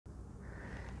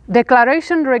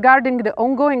Declaration regarding the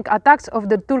ongoing attacks of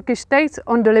the Turkish state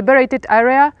on the liberated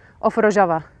area of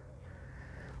Rojava.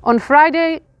 On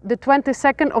Friday, the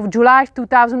 22nd of July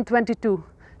 2022,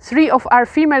 3 of our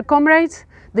female comrades,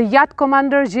 the YAT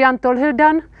commander Jian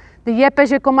Tolhildan, the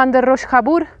YPG commander Rosh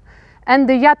Khabur, and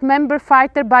the YAT member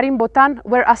fighter Barim Botan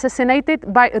were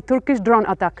assassinated by a Turkish drone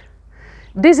attack.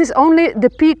 This is only the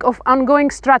peak of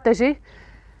ongoing strategy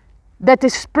that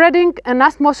is spreading an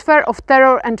atmosphere of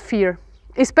terror and fear.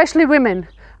 Especially women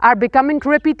are becoming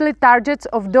repeatedly targets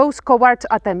of those covert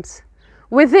attempts.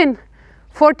 Within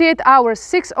 48 hours,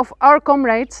 6 of our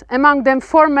comrades, among them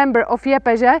 4 members of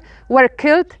YPG, were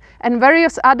killed and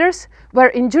various others were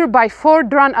injured by 4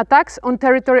 drone attacks on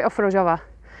territory of Rojava.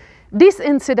 These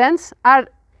incidents are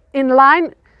in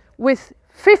line with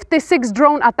 56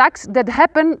 drone attacks that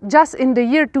happened just in the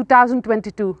year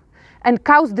 2022 and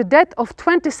caused the death of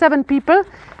 27 people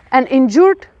and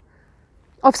injured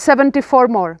of 74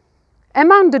 more.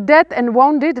 Among the dead and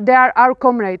wounded, there are our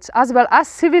comrades, as well as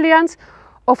civilians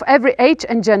of every age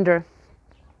and gender.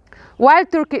 While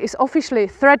Turkey is officially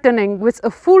threatening with a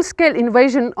full-scale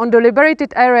invasion on the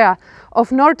liberated area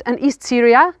of North and East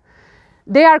Syria,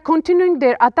 they are continuing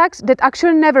their attacks that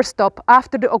actually never stop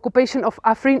after the occupation of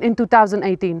Afrin in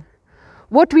 2018.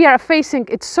 What we are facing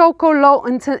is so-called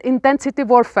low-intensity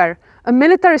warfare, a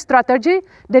military strategy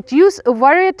that uses a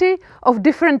variety of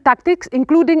different tactics,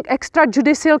 including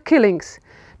extrajudicial killings,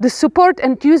 the support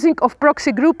and using of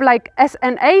proxy groups like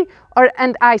SNA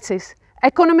and ISIS,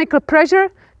 economical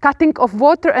pressure, cutting of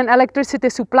water and electricity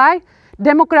supply,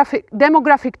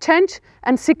 demographic change,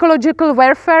 and psychological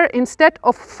warfare instead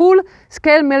of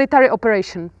full-scale military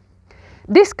operation.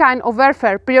 This kind of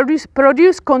warfare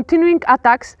produces continuing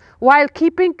attacks while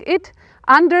keeping it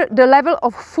under the level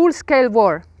of full-scale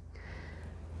war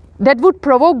that would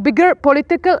provoke bigger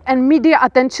political and media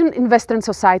attention in Western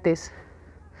societies.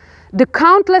 The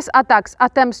countless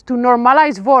attempts to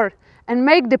normalize war and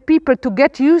make the people to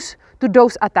get used to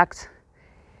those attacks.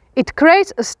 It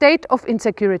creates a state of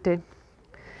insecurity.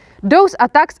 Those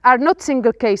attacks are not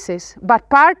single cases, but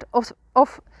part of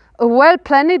a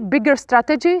well-planned bigger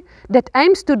strategy that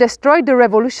aims to destroy the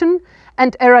revolution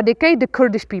and eradicate the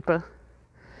Kurdish people.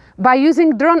 By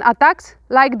using drone attacks,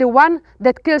 like the one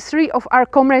that killed 3 of our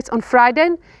comrades on Friday,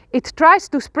 it tries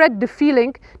to spread the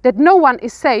feeling that no one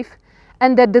is safe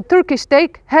and that the Turkish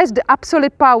state has the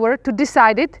absolute power to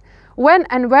decide it when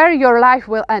and where your life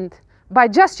will end, by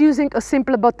just using a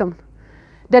simple button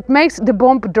that makes the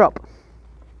bomb drop.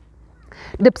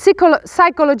 The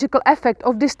psychological effect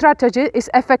of this strategy is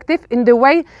effective in the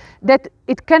way that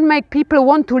it can make people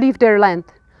want to leave their land.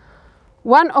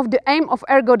 One of the aims of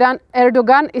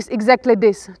Erdogan is exactly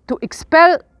this: to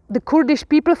expel the Kurdish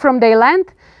people from their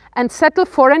land and settle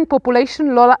foreign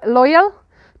population loyal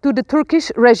to the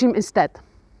Turkish regime instead.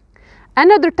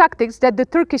 Another tactic that the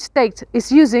Turkish state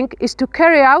is using is to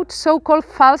carry out so-called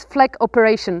false flag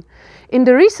operation. In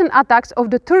the recent attacks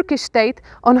of the Turkish state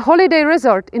on holiday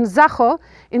resort in Zakho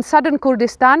in southern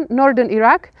Kurdistan, northern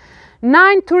Iraq,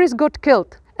 9 tourists got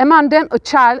killed, among them a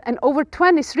child, and over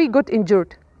 23 got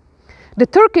injured. The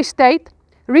Turkish state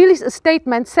released a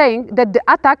statement saying that the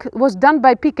attack was done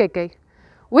by PKK,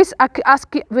 with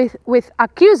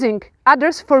accusing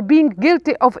others for being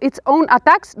guilty of its own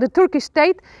attacks. The Turkish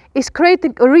state is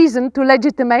creating a reason to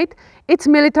legitimate its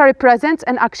military presence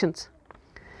and actions.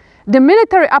 The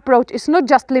military approach is not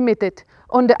just limited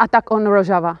on the attack on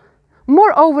Rojava.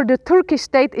 Moreover, the Turkish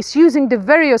state is using the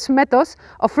various methods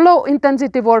of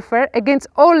low-intensity warfare against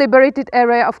all liberated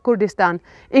areas of Kurdistan,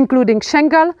 including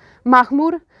Shengal,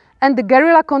 Mahmur, and the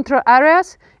guerrilla control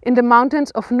areas in the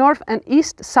mountains of North and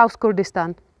East South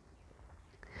Kurdistan.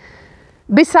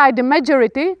 Beside the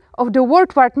majority of the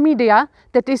worldwide media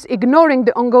that is ignoring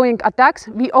the ongoing attacks,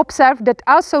 we observe that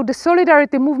also the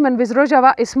solidarity movement with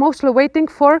Rojava is mostly waiting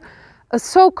for a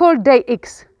so-called Day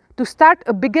X to start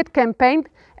a bigot campaign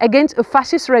against a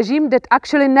fascist regime that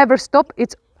actually never stopped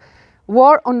its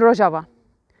war on Rojava.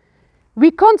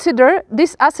 We consider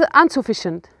this as an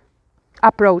insufficient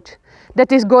approach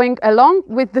that is going along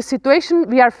with the situation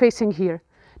we are facing here.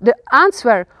 The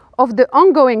answer of the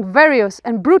ongoing various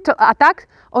and brutal attack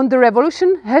on the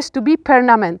revolution has to be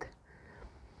permanent,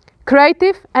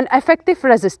 creative and effective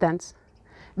resistance.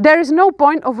 There is no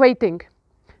point of waiting.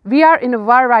 We are in a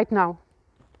war right now.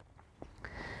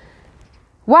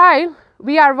 While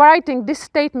we are writing this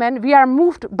statement, we are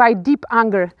moved by deep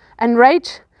anger and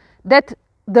rage that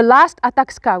the last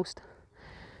attacks caused.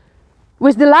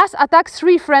 With the last attacks,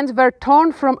 3 friends were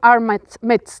torn from our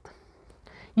midst.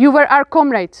 You were our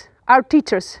comrades, our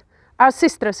teachers, our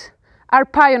sisters, our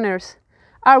pioneers,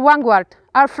 our vanguard,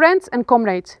 our friends and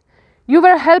comrades. You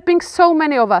were helping so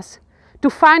many of us to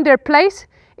find their place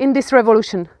in this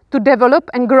revolution, to develop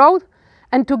and grow,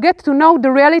 and to get to know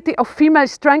the reality of female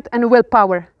strength and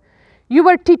willpower. You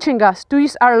were teaching us to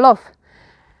use our love,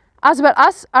 as well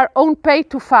as our own pain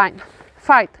to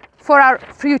fight for our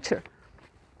future.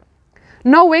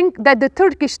 Knowing that the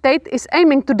Turkish state is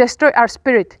aiming to destroy our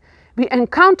spirit, we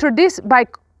encounter this by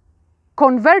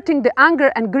converting the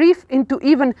anger and grief into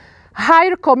even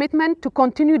higher commitment to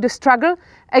continue the struggle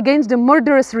against the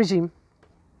murderous regime.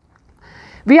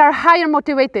 We are higher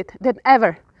motivated than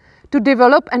ever to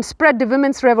develop and spread the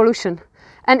women's revolution,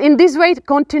 and in this way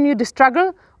continue the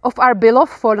struggle of our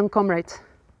beloved fallen comrades.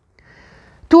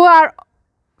 To our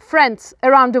friends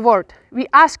around the world, we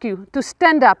ask you to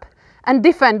stand up and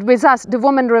defend with us the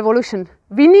women's revolution.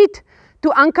 We need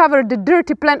to uncover the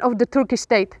dirty plan of the Turkish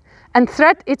state and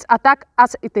threat its attack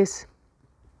as it is.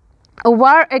 A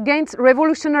war against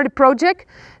revolutionary project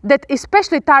that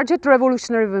especially targets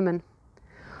revolutionary women.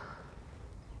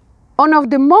 One of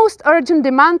the most urgent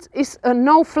demands is a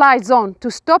no-fly zone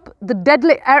to stop the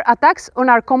deadly air attacks on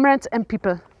our comrades and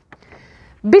people.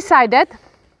 Besides that,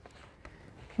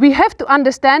 we have to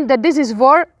understand that this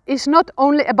war is not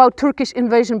only about Turkish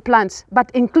invasion plans, but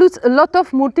includes a lot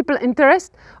of multiple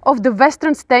interests of the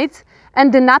Western states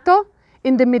and the NATO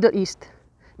in the Middle East.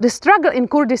 The struggle in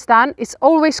Kurdistan is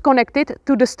always connected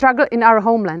to the struggle in our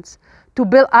homelands. To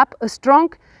build up a strong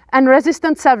and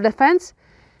resistant self-defense,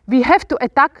 we have to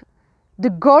attack the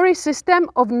gory system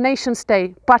of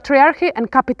nation-state, patriarchy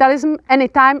and capitalism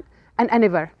anytime and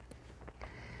anywhere.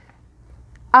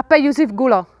 Ape Yusuf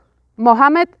Gulo,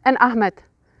 Mohammed and Ahmed,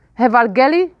 Heval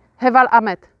Geli, Heval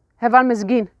Ahmed, Heval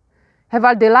Mezgin,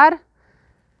 Heval Dilar,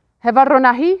 Heval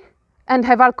Ronahi, and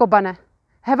Heval Kobane,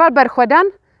 Heval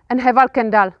Berkhwedan, and Heval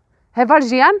Kendal, Heval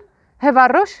Jian, Heval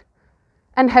Rosh,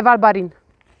 and Heval Barin.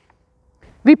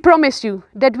 We promise you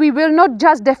that we will not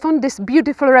just defend this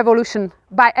beautiful revolution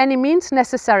by any means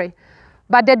necessary,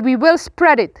 but that we will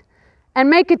spread it and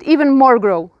make it even more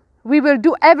grow. We will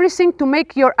do everything to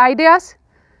make your ideas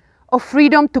of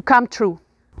freedom to come true.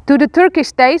 To the Turkish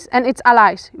state and its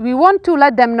allies, we want to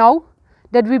let them know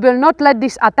that we will not let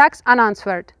these attacks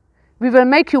unanswered. We will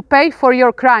make you pay for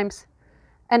your crimes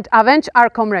and avenge our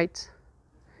comrades.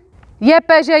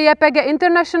 YPG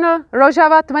International,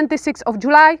 Rojava, 26th of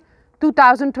July,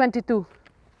 2022.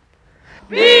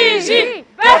 Biji,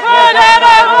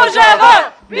 Befödeme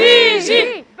Rojava!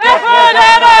 Biji,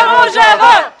 Befödeme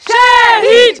Rojava!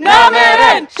 Şehit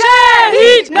nameren,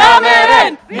 şehit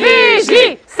nameren!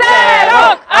 Biji,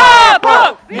 Serok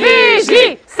Apok!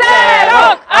 Biji,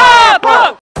 Serok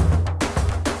Apok!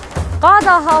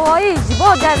 Qada havayı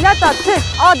jibo devleta Türk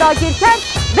adagirken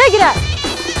bigre!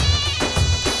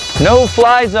 No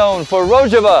fly zone for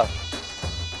Rojava!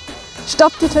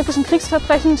 Stoppt die türkischen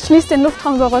Kriegsverbrechen, schließt den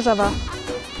Luftraum über Rojava.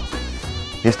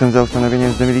 Jestem za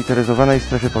ustanowieniem zdemilitaryzowanej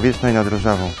strefy powietrznej nad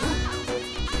Rojawą.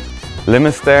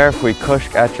 Limister fui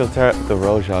kushk achilter de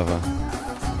Rojava.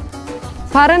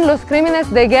 Paren los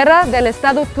crímenes de guerra del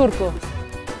Estado turco.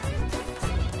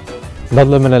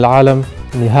 نطلب من العالم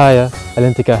نهاية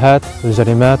الانتكاسات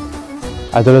والجريمات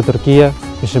على الدولة التركية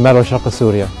في شمال وشرق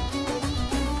سوريا.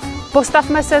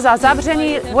 Postavme se za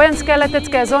zavření vojenské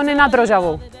letecké zóny nad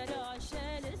Rojavou.